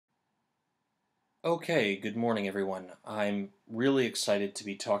Okay, good morning, everyone. I'm really excited to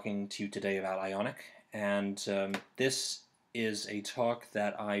be talking to you today about Ionic, and this is a talk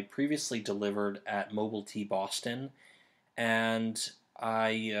that I previously delivered at Mobile T Boston, and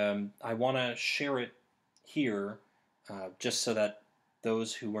I want to share it here just so that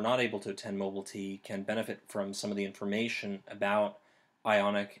those who were not able to attend Mobile T can benefit from some of the information about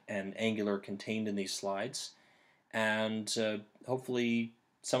Ionic and Angular contained in these slides, and hopefully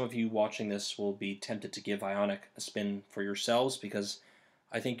some of you watching this will be tempted to give Ionic a spin for yourselves because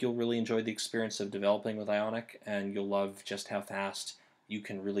I think you'll really enjoy the experience of developing with Ionic, and you'll love just how fast you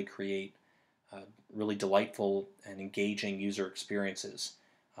can really create really delightful and engaging user experiences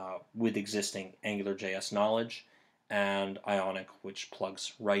with existing Angular.js knowledge and Ionic, which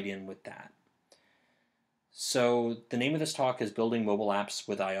plugs right in with that. So the name of this talk is Building Mobile Apps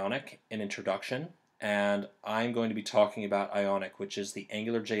with Ionic, an introduction, and I'm going to be talking about Ionic, which is the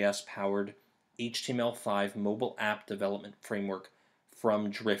AngularJS powered HTML5 mobile app development framework from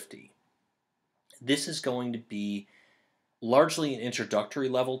Drifty. This is going to be largely an introductory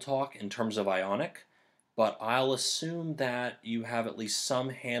level talk in terms of Ionic, but I'll assume that you have at least some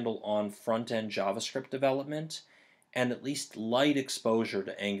handle on front-end JavaScript development and at least light exposure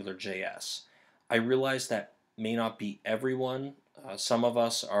to AngularJS. I realize that may not be everyone. Some of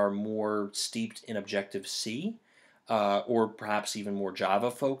us are more steeped in Objective-C, or perhaps even more Java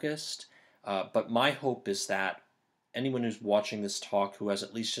focused. But my hope is that anyone who's watching this talk who has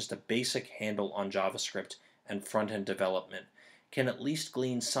at least just a basic handle on JavaScript and front-end development can at least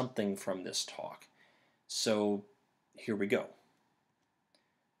glean something from this talk. So here we go.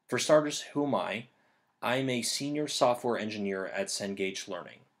 For starters, who am I? I'm a senior software engineer at Cengage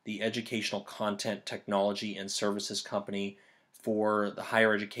Learning, the educational content, technology, and services company for the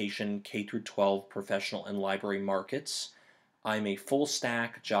higher education K-12 professional and library markets. I'm a full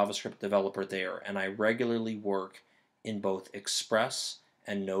stack JavaScript developer there, and I regularly work in both Express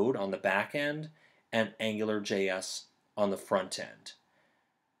and Node on the back end and AngularJS on the front end.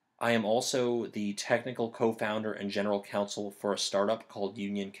 I am also the technical co-founder and general counsel for a startup called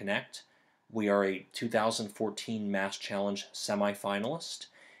Union Connect. We are a 2014 Mass Challenge semifinalist,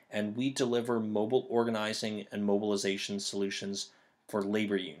 and we deliver mobile organizing and mobilization solutions for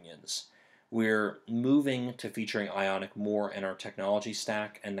labor unions. We're moving to featuring Ionic more in our technology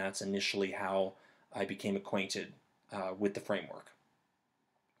stack, and that's initially how I became acquainted with the framework.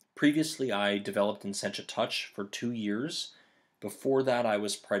 Previously, I developed in Sencha Touch for 2 years. Before that, I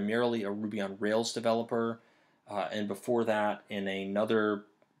was primarily a Ruby on Rails developer, and before that, in another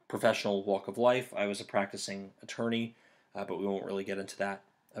professional walk of life, I was a practicing attorney, but we won't really get into that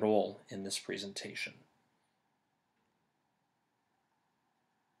at all in this presentation.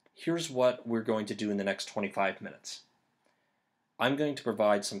 Here's what we're going to do in the next 25 minutes. I'm going to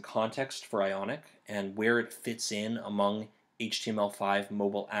provide some context for Ionic and where it fits in among HTML5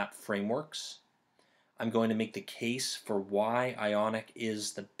 mobile app frameworks. I'm going to make the case for why Ionic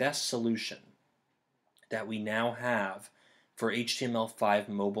is the best solution that we now have for HTML5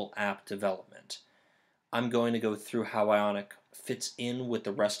 mobile app development. I'm going to go through how Ionic fits in with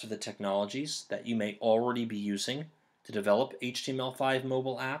the rest of the technologies that you may already be using to develop HTML5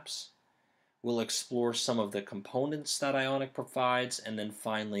 mobile apps. We'll explore some of the components that Ionic provides, and then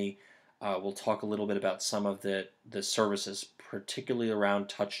finally we'll talk a little bit about some of the services, particularly around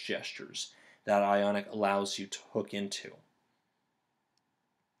touch gestures, that Ionic allows you to hook into.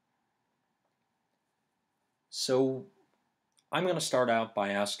 So I'm going to start out by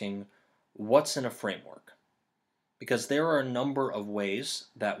asking, what's in a framework? Because there are a number of ways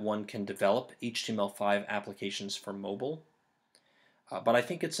that one can develop HTML5 applications for mobile. But I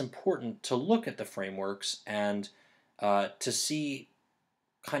think it's important to look at the frameworks and to see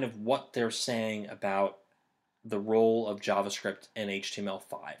kind of what they're saying about the role of JavaScript in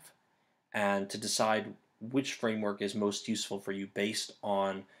HTML5 and to decide which framework is most useful for you based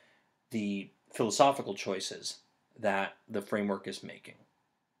on the philosophical choices that the framework is making.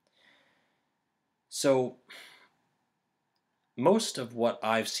 So most of what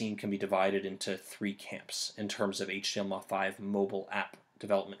I've seen can be divided into 3 camps in terms of HTML5 mobile app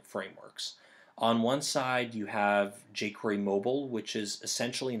development frameworks. On one side, you have jQuery Mobile, which is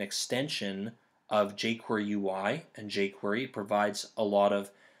essentially an extension of jQuery UI and jQuery. It provides a lot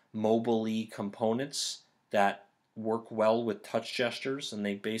of mobile-y components that work well with touch gestures, and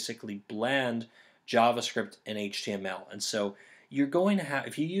they basically blend JavaScript and HTML. And so you're going to have,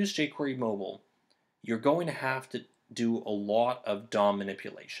 if you use jQuery Mobile, you're going to have to do a lot of DOM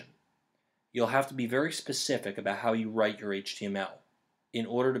manipulation. You'll have to be very specific about how you write your HTML in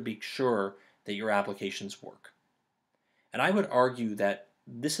order to be sure that your applications work. And I would argue that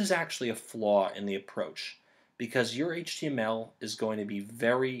this is actually a flaw in the approach because your HTML is going to be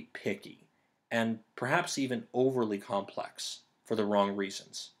very picky and perhaps even overly complex for the wrong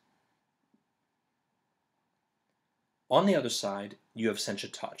reasons. On the other side, you have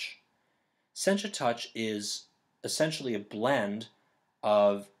Sencha Touch. Sencha Touch is essentially a blend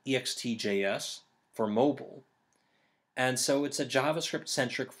of Ext.js for mobile, and so it's a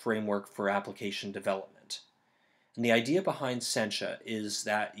JavaScript-centric framework for application development. And the idea behind Sencha is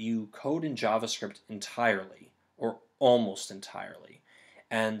that you code in JavaScript entirely, or almost entirely,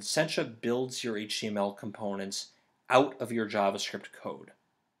 and Sencha builds your HTML components out of your JavaScript code.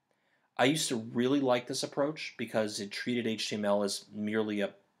 I used to really like this approach because it treated HTML as merely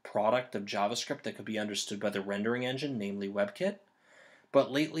a product of JavaScript that could be understood by the rendering engine, namely WebKit.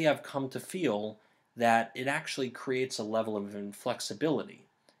 But lately I've come to feel that it actually creates a level of inflexibility,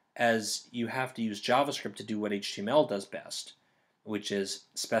 as you have to use JavaScript to do what HTML does best, which is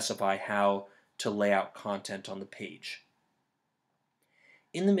specify how to lay out content on the page.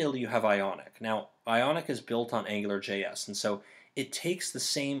 In the middle you have Ionic. Now, Ionic is built on Angular.js, and so it takes the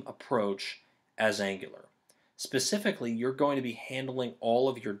same approach as Angular. Specifically, you're going to be handling all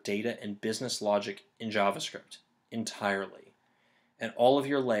of your data and business logic in JavaScript entirely. And all of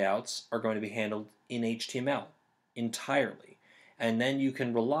your layouts are going to be handled in HTML entirely. And then you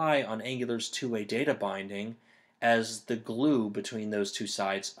can rely on Angular's two-way data binding as the glue between those two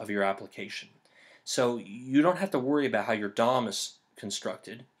sides of your application. So you don't have to worry about how your DOM is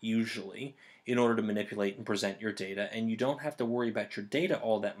constructed, usually, in order to manipulate and present your data, and you don't have to worry about your data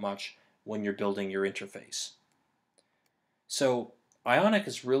all that much when you're building your interface. So Ionic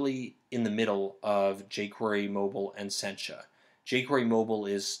is really in the middle of jQuery Mobile and Sencha. jQuery Mobile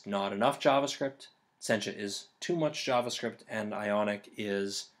is not enough JavaScript, Sencha is too much JavaScript, and Ionic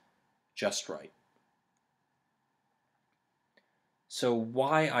is just right. So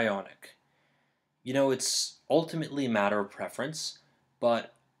why Ionic? You know, it's ultimately a matter of preference,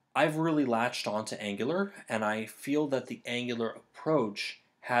 but I've really latched onto Angular, and I feel that the Angular approach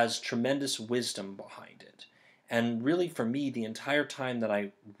has tremendous wisdom behind it. And really, for me, the entire time that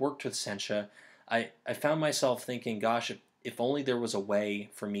I worked with Sencha, I found myself thinking, gosh, if only there was a way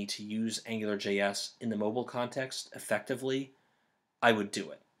for me to use Angular.js in the mobile context effectively, I would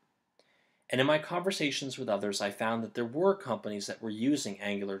do it. And in my conversations with others, I found that there were companies that were using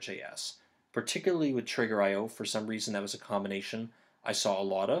Angular.js, particularly with Trigger.io. For some reason, that was a combination I saw a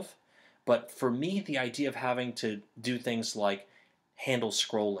lot of. But for me, the idea of having to do things like handle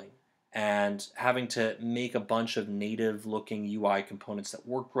scrolling and having to make a bunch of native-looking UI components that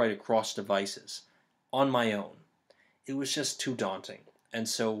work right across devices on my own, it was just too daunting. And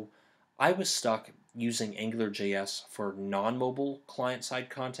so I was stuck using Angular.js for non-mobile client-side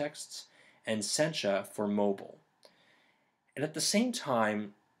contexts and Sencha for mobile. And at the same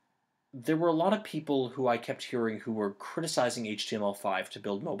time, there were a lot of people who I kept hearing who were criticizing HTML5 to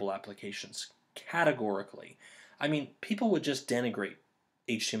build mobile applications categorically. I mean, people would just denigrate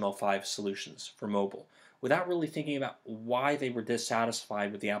HTML5 solutions for mobile without really thinking about why they were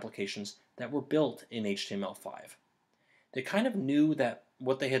dissatisfied with the applications that were built in HTML5. They kind of knew that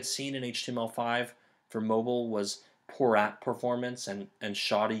what they had seen in HTML5 for mobile was poor app performance and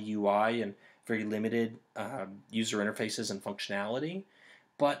shoddy UI and very limited user interfaces and functionality,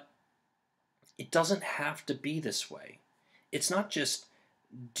 but it doesn't have to be this way. It's not just,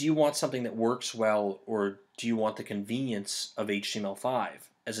 do you want something that works well or do you want the convenience of HTML5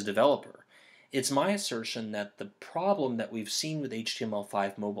 as a developer? It's my assertion that the problem that we've seen with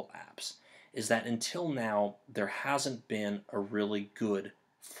HTML5 mobile apps is that until now there hasn't been a really good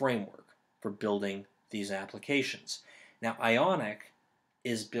framework for building these applications. Now, Ionic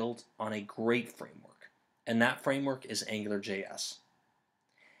is built on a great framework, and that framework is Angular.js.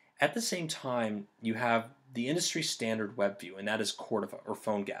 At the same time, you have the industry standard web view, and that is Cordova or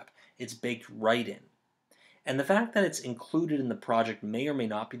PhoneGap. It's baked right in. And the fact that it's included in the project may or may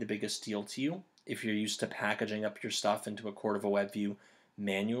not be the biggest deal to you if you're used to packaging up your stuff into a Cordova web view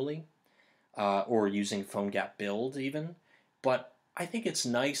manually, or using PhoneGap build even. But I think it's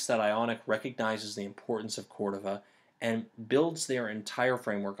nice that Ionic recognizes the importance of Cordova and builds their entire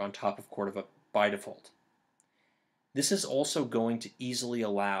framework on top of Cordova by default. This is also going to easily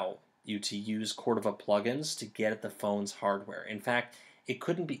allow you to use Cordova plugins to get at the phone's hardware. In fact, it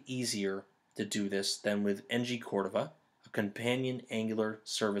couldn't be easier to do this than with ng-Cordova, a companion Angular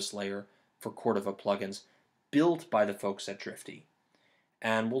service layer for Cordova plugins built by the folks at Drifty.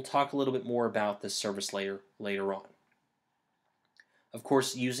 And we'll talk a little bit more about this service layer later on. Of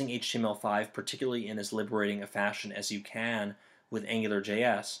course, using HTML5, particularly in as liberating a fashion as you can with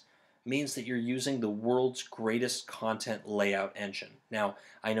Angular.js, means that you're using the world's greatest content layout engine. Now,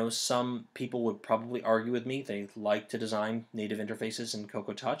 I know some people would probably argue with me. They like to design native interfaces in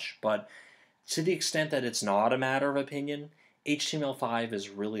Cocoa Touch, but to the extent that it's not a matter of opinion, HTML5 is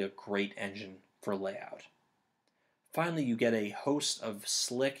really a great engine for layout. Finally, you get a host of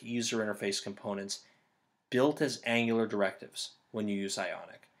slick user interface components built as Angular directives when you use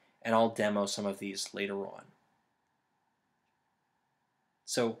Ionic, and I'll demo some of these later on.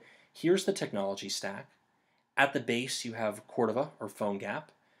 So here's the technology stack. At the base, you have Cordova or PhoneGap,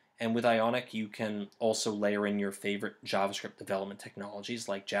 and with Ionic, you can also layer in your favorite JavaScript development technologies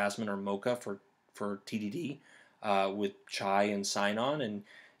like Jasmine or Mocha for TDD with Chai and Sign-On, and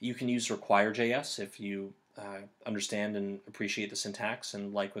you can use Require.js if you understand and appreciate the syntax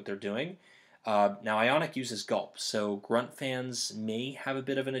and like what they're doing. Now, Ionic uses Gulp, so Grunt fans may have a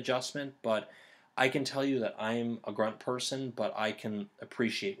bit of an adjustment, but I can tell you that I'm a Grunt person, but I can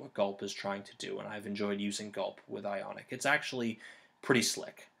appreciate what Gulp is trying to do, and I've enjoyed using Gulp with Ionic. It's actually pretty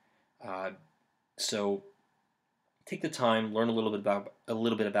slick. So take the time, learn a little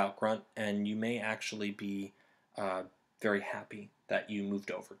bit about Grunt, and you may actually be very happy that you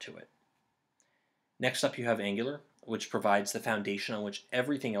moved over to it. Next up, you have Angular, which provides the foundation on which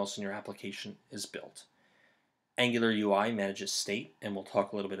everything else in your application is built. Angular UI manages state, and we'll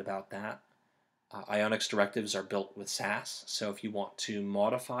talk a little bit about that. Ionic's directives are built with Sass, so if you want to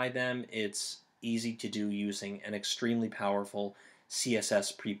modify them, it's easy to do using an extremely powerful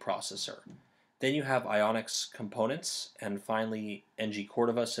CSS preprocessor. Then you have Ionic's components, and finally Ng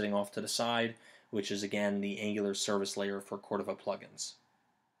Cordova sitting off to the side, which is again the Angular service layer for Cordova plugins.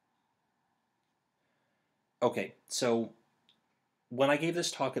 Okay, so when I gave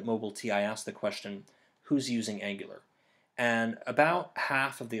this talk at Mobile T, I asked the question, who's using Angular? And about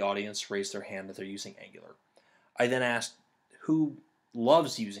half of the audience raised their hand that they're using Angular. I then asked, who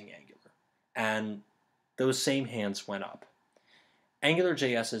loves using Angular? And those same hands went up.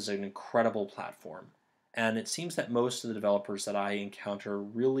 Angular.js is an incredible platform, and it seems that most of the developers that I encounter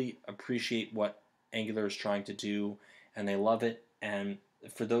really appreciate what Angular is trying to do, and they love it. And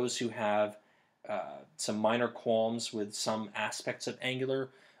for those who have some minor qualms with some aspects of Angular,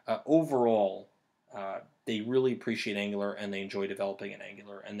 overall, they really appreciate Angular and they enjoy developing in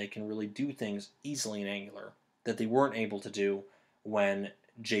Angular, and they can really do things easily in Angular that they weren't able to do when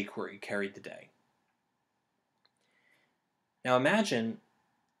jQuery carried the day. Now imagine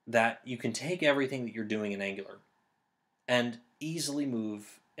that you can take everything that you're doing in Angular and easily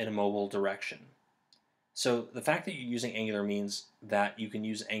move in a mobile direction. So the fact that you're using Angular means that you can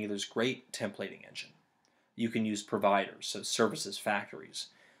use Angular's great templating engine. You can use providers, so services, factories.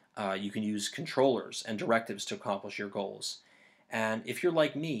 You can use controllers and directives to accomplish your goals. And if you're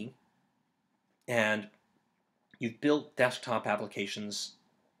like me and you've built desktop applications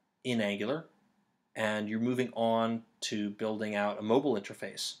in Angular and you're moving on to building out a mobile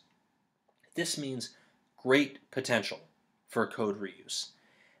interface, this means great potential for code reuse.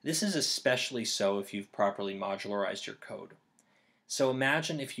 This is especially so if you've properly modularized your code. So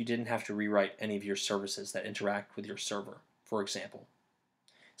imagine if you didn't have to rewrite any of your services that interact with your server, for example.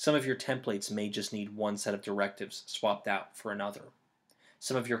 Some of your templates may just need one set of directives swapped out for another.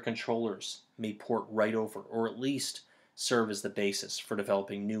 Some of your controllers may port right over, or at least serve as the basis for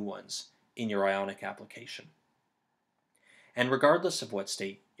developing new ones in your Ionic application. And regardless of what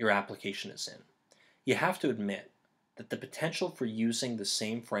state your application is in, you have to admit that the potential for using the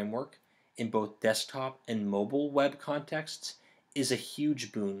same framework in both desktop and mobile web contexts is a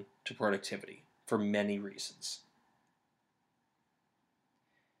huge boon to productivity for many reasons.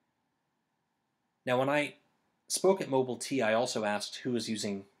 Now, when I spoke at Mobile T, I also asked who is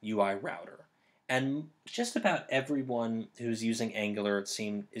using UI Router. And just about everyone who's using Angular, it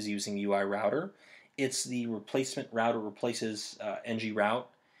seemed, is using UI Router. It's the replacement router, replaces ng route.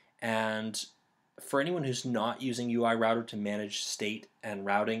 And for anyone who's not using UI Router to manage state and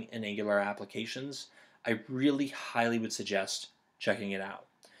routing in Angular applications, I really highly would suggest checking it out.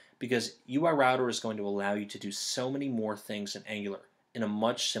 Because UI Router is going to allow you to do so many more things in Angular in a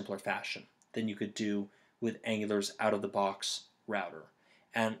much simpler fashion than you could do with Angular's out-of-the-box router.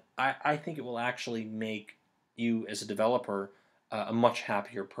 And I think it will actually make you, as a developer, a much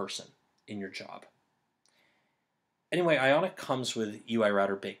happier person in your job. Anyway, Ionic comes with UI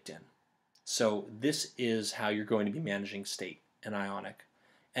Router baked in. So this is how you're going to be managing state in Ionic.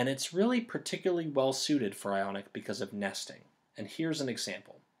 And it's really particularly well suited for Ionic because of nesting. And here's an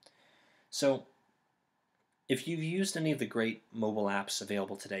example. So if you've used any of the great mobile apps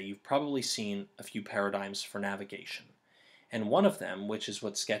available today, you've probably seen a few paradigms for navigation. And one of them, which is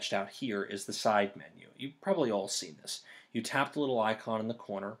what's sketched out here, is the side menu. You've probably all seen this. You tap the little icon in the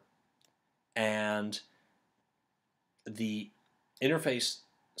corner, and the interface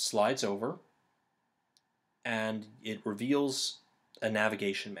slides over and it reveals a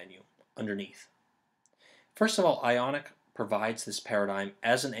navigation menu underneath. First of all, Ionic provides this paradigm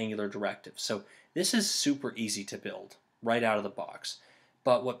as an Angular directive, so this is super easy to build right out of the box.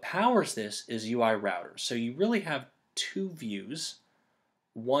 But what powers this is UI routers. So you really have two views,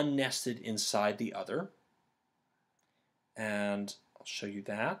 one nested inside the other, and I'll show you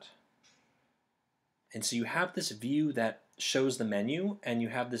that. And so you have this view that shows the menu, and you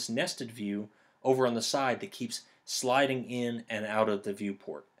have this nested view over on the side that keeps sliding in and out of the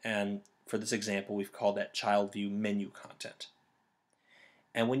viewport. And for this example, we've called that child view menu content.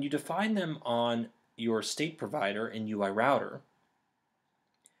 And when you define them on your state provider in UI router,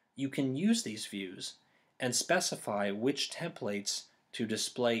 you can use these views and specify which templates to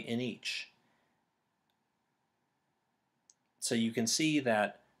display in each. So you can see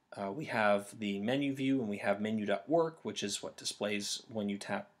that we have the menu view and we have menu.work, which is what displays when you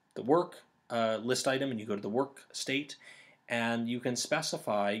tap the work list item and you go to the work state. And you can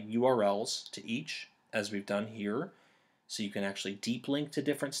specify URLs to each, as we've done here. So you can actually deep link to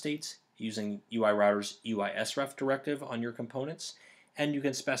different states using UI router's UISREF directive on your components. And you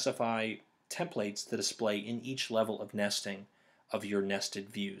can specify templates to display in each level of nesting of your nested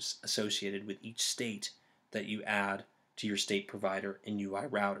views associated with each state that you add to your state provider in UI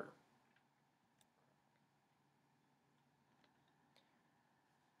router.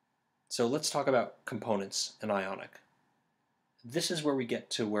 So let's talk about components in Ionic. This is where we get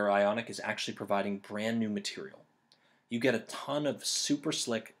to where Ionic is actually providing brand new material. You get a ton of super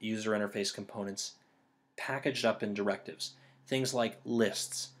slick user interface components packaged up in directives. Things like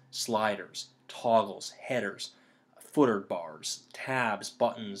lists, sliders, toggles, headers, footer bars, tabs,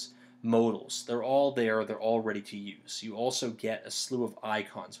 buttons, modals. They're all there, they're all ready to use. You also get a slew of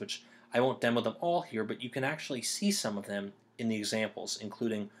icons, which I won't demo them all here, but you can actually see some of them in the examples,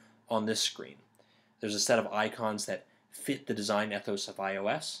 including on this screen. There's a set of icons that fit the design ethos of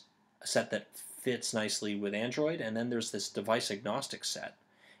iOS, a set that fits nicely with Android, and then there's this device agnostic set.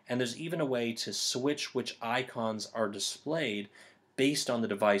 And there's even a way to switch which icons are displayed based on the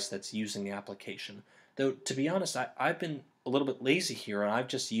device that's using the application. Though, to be honest, I've been a little bit lazy here, and I've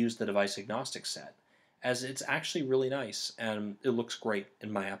just used the device agnostic set, as it's actually really nice, and it looks great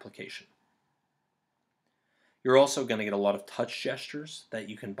in my application. You're also going to get a lot of touch gestures that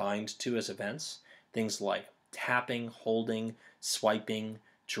you can bind to as events, things like tapping, holding, swiping,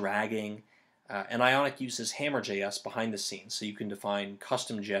 dragging, and Ionic uses Hammer.js behind the scenes, so you can define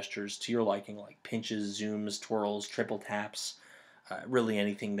custom gestures to your liking, like pinches, zooms, twirls, triple taps, really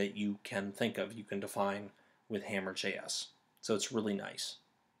anything that you can think of you can define with Hammer.js. So it's really nice.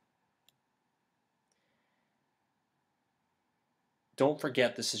 Don't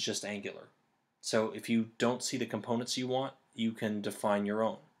forget this is just Angular. So if you don't see the components you want, you can define your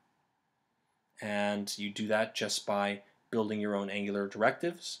own. And you do that just by building your own Angular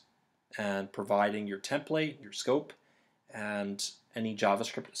directives and providing your template, your scope, and any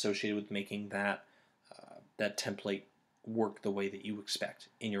JavaScript associated with making that, that template work the way that you expect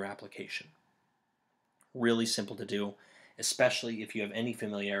in your application. Really simple to do, especially if you have any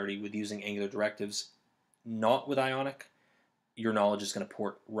familiarity with using Angular directives not with Ionic. Your knowledge is going to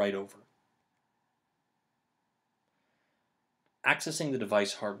port right over. Accessing the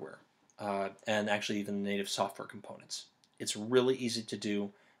device hardware and actually even the native software components. It's really easy to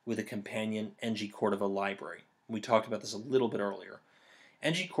do with a companion Cordova library. We talked about this a little bit earlier.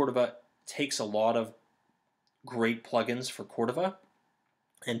 Cordova takes a lot of great plugins for Cordova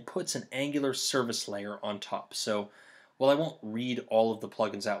and puts an Angular service layer on top. So while I won't read all of the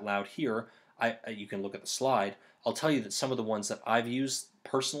plugins out loud here, you can look at the slide. I'll tell you that some of the ones that I've used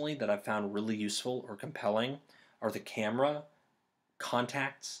personally that I've found really useful or compelling are the camera,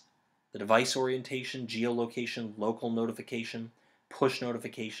 contacts, the device orientation, geolocation, local notification, push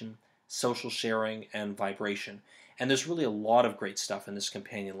notification, social sharing, and vibration. And there's really a lot of great stuff in this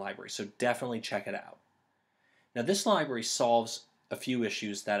companion library, so definitely check it out. Now this library solves a few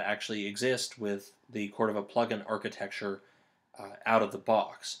issues that actually exist with the Cordova plugin architecture out of the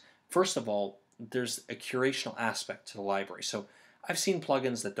box. First of all, there's a curational aspect to the library. So I've seen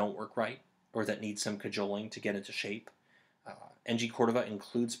plugins that don't work right or that need some cajoling to get into shape. Cordova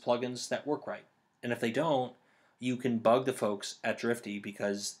includes plugins that work right. And if they don't, you can bug the folks at Drifty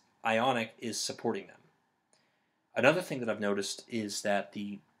because Ionic is supporting them. Another thing that I've noticed is that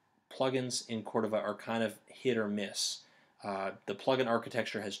the plugins in Cordova are kind of hit or miss. The plugin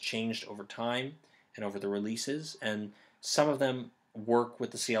architecture has changed over time and over the releases, and some of them work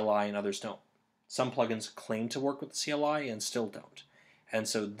with the CLI and others don't. Some plugins claim to work with the CLI and still don't. And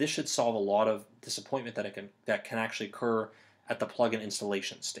so this should solve a lot of disappointment that can actually occur at the plugin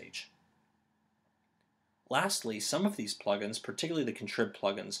installation stage. Lastly, some of these plugins, particularly the contrib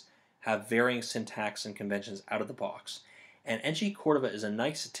plugins, have varying syntax and conventions out of the box, and NG Cordova is a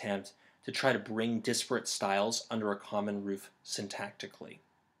nice attempt to try to bring disparate styles under a common roof syntactically.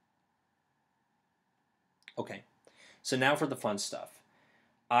 Okay, so now for the fun stuff.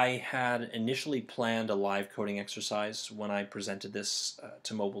 I had initially planned a live coding exercise when I presented this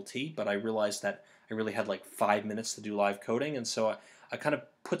to Mobile T, but I realized that I really had like 5 minutes to do live coding, and so I kind of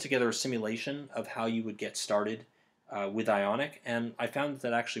put together a simulation of how you would get started with Ionic, and I found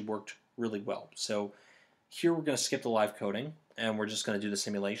that actually worked really well. So here we're going to skip the live coding, and we're just going to do the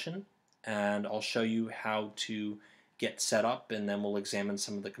simulation, and I'll show you how to get set up, and then we'll examine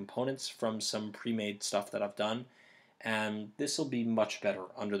some of the components from some pre-made stuff that I've done. And this will be much better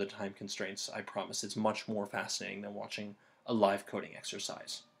under the time constraints, I promise. It's much more fascinating than watching a live coding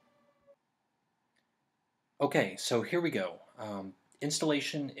exercise. Okay, so here we go.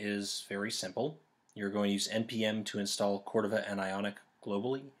 Installation is very simple. You're going to use npm to install Cordova and Ionic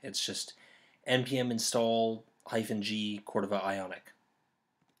globally. It's just npm install -g Cordova Ionic.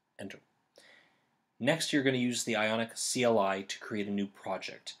 Enter. Next, you're going to use the Ionic CLI to create a new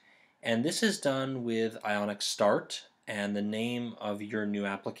project. And this is done with Ionic start and the name of your new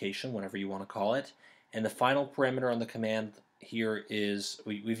application, whatever you want to call it. And the final parameter on the command here is,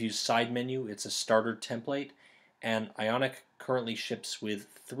 we've used side menu. It's a starter template. And Ionic currently ships with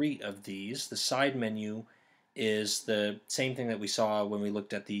 3 of these. The side menu is the same thing that we saw when we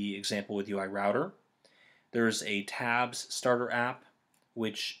looked at the example with UI Router. There's a tabs starter app,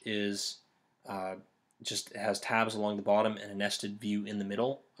 which is just has tabs along the bottom and a nested view in the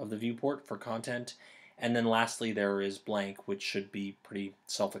middle of the viewport for content. And then lastly, there is blank, which should be pretty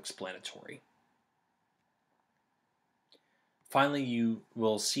self-explanatory. Finally, you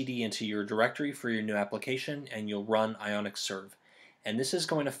will cd into your directory for your new application, and you'll run Ionic serve. And this is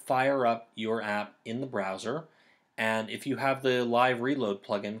going to fire up your app in the browser. And if you have the live reload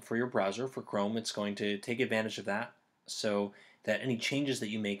plugin for your browser for Chrome, it's going to take advantage of that, so that any changes that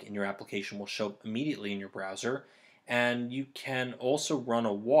you make in your application will show up immediately in your browser. And you can also run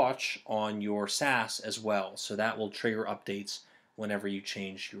a watch on your SaaS as well, so that will trigger updates whenever you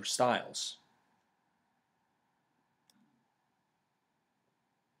change your styles.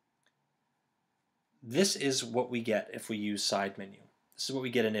 This is what we get if we use side menu. This is what we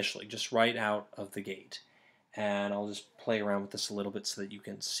get initially, just right out of the gate. And I'll just play around with this a little bit so that you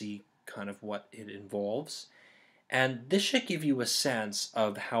can see kind of what it involves. And this should give you a sense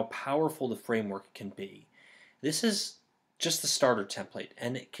of how powerful the framework can be. This is just the starter template,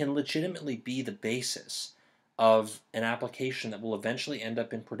 and it can legitimately be the basis of an application that will eventually end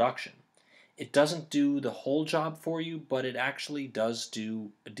up in production. It doesn't do the whole job for you, but it actually does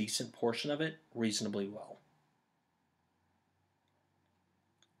do a decent portion of it reasonably well.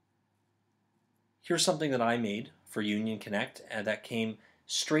 Here's something that I made for Union Connect that came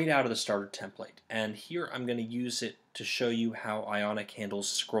straight out of the starter template. And here I'm going to use it to show you how Ionic handles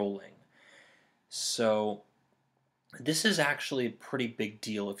scrolling. So this is actually a pretty big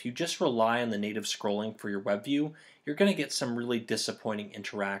deal. If you just rely on the native scrolling for your web view, you're going to get some really disappointing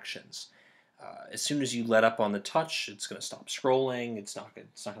interactions. As soon as you let up on the touch, it's going to stop scrolling. It's not going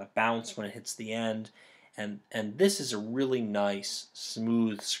to bounce when it hits the end. And this is a really nice,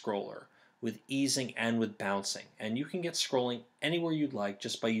 smooth scroller with easing and with bouncing. And you can get scrolling anywhere you'd like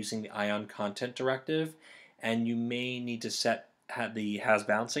just by using the Ion content directive. And you may need to set the has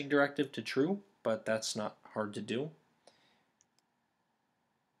bouncing directive to true, but that's not hard to do.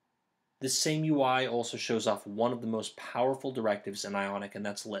 This same UI also shows off one of the most powerful directives in Ionic, and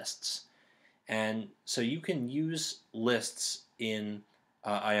that's lists. And so you can use lists in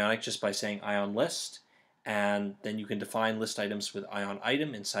Ionic just by saying ion list, and then you can define list items with ion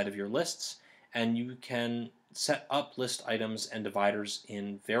item inside of your lists, and you can set up list items and dividers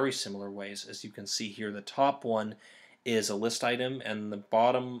in very similar ways. As you can see here, the top one is a list item, and the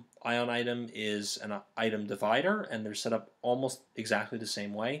bottom ion item is an item divider, and they're set up almost exactly the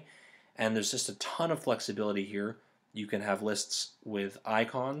same way. And there's just a ton of flexibility here. You can have lists with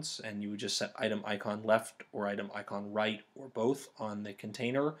icons, and you would just set item icon left or item icon right or both on the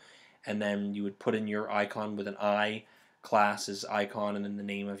container, and then you would put in your icon with an I class as icon, and then the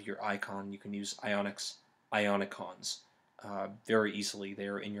name of your icon. You can use Ionic's Ionicons very easily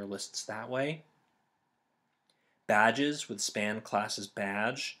there in your lists that way. Badges with span class as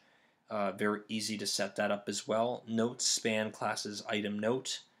badge, very easy to set that up as well. Notes span class as item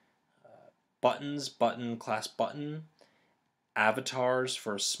note. Buttons, button class button. Avatars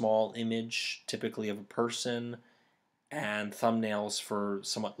for a small image, typically of a person. and thumbnails for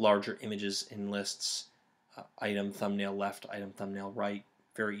somewhat larger images in lists. Item thumbnail left, item thumbnail right.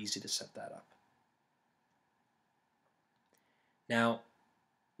 Very easy to set that up. Now,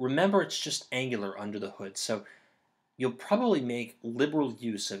 remember it's just Angular under the hood, so you'll probably make liberal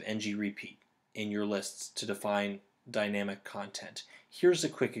use of ngRepeat in your lists to define dynamic content. Here's a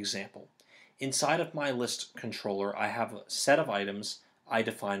quick example. Inside of my list controller, I have a set of items I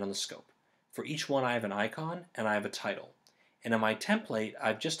define on the scope. For each one, I have an icon and I have a title. And in my template,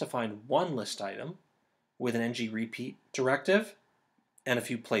 I've just defined one list item with an ngRepeat directive and a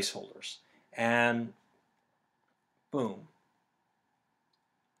few placeholders. And boom.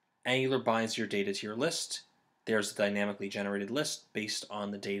 Angular binds your data to your list. There's a dynamically generated list based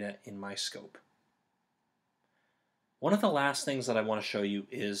on the data in my scope. One of the last things that I want to show you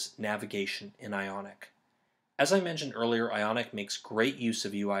is navigation in Ionic. As I mentioned earlier, Ionic makes great use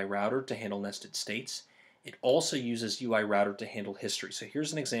of UI Router to handle nested states. It also uses UI Router to handle history. So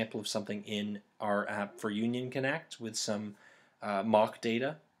here's an example of something in our app for Union Connect with some mock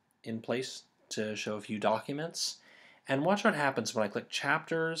data in place to show a few documents. And watch what happens when I click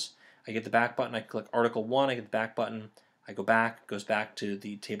chapters. I get the back button, I click article 1, I get the back button, I go back, it goes back to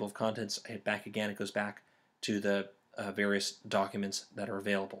the table of contents, I hit back again, it goes back to the various documents that are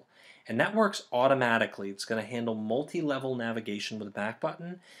available. And that works automatically. It's going to handle multi-level navigation with the back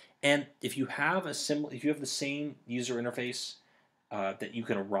button. And if you have the same user interface that you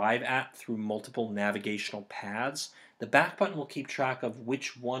can arrive at through multiple navigational paths, the back button will keep track of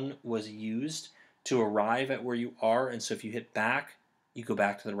which one was used to arrive at where you are, and so if you hit back, you go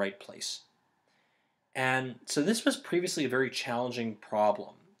back to the right place. And so this was previously a very challenging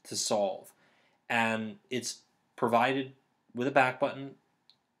problem to solve, and it's provided with a back button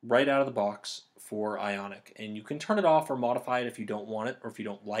right out of the box for Ionic. And you can turn it off or modify it if you don't want it or if you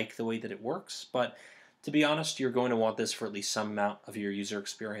don't like the way that it works, but to be honest, you're going to want this for at least some amount of your user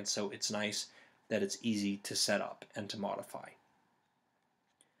experience, so it's nice that it's easy to set up and to modify.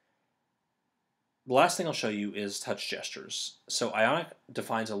 The last thing I'll show you is touch gestures. So Ionic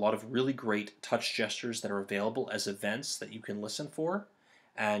defines a lot of really great touch gestures that are available as events that you can listen for,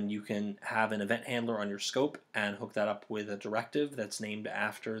 and you can have an event handler on your scope and hook that up with a directive that's named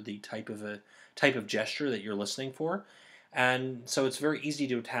after the type of gesture that you're listening for. And so it's very easy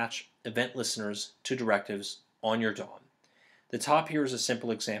to attach event listeners to directives on your DOM. The top here is a simple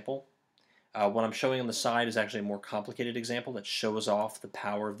example. What I'm showing on the side is actually a more complicated example that shows off the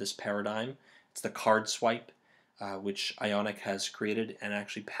power of this paradigm. It's the card swipe, which Ionic has created and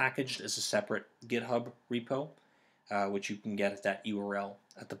actually packaged as a separate GitHub repo, which you can get at that URL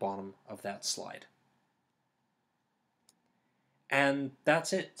at the bottom of that slide. And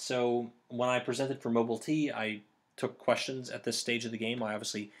that's it. So when I presented for Mobile T, I took questions at this stage of the game. I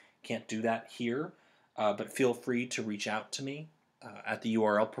obviously can't do that here, but feel free to reach out to me at the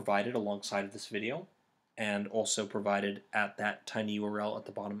URL provided alongside of this video, and also provided at that tiny URL at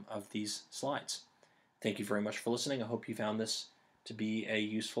the bottom of these slides. Thank you very much for listening. I hope you found this to be a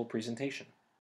useful presentation.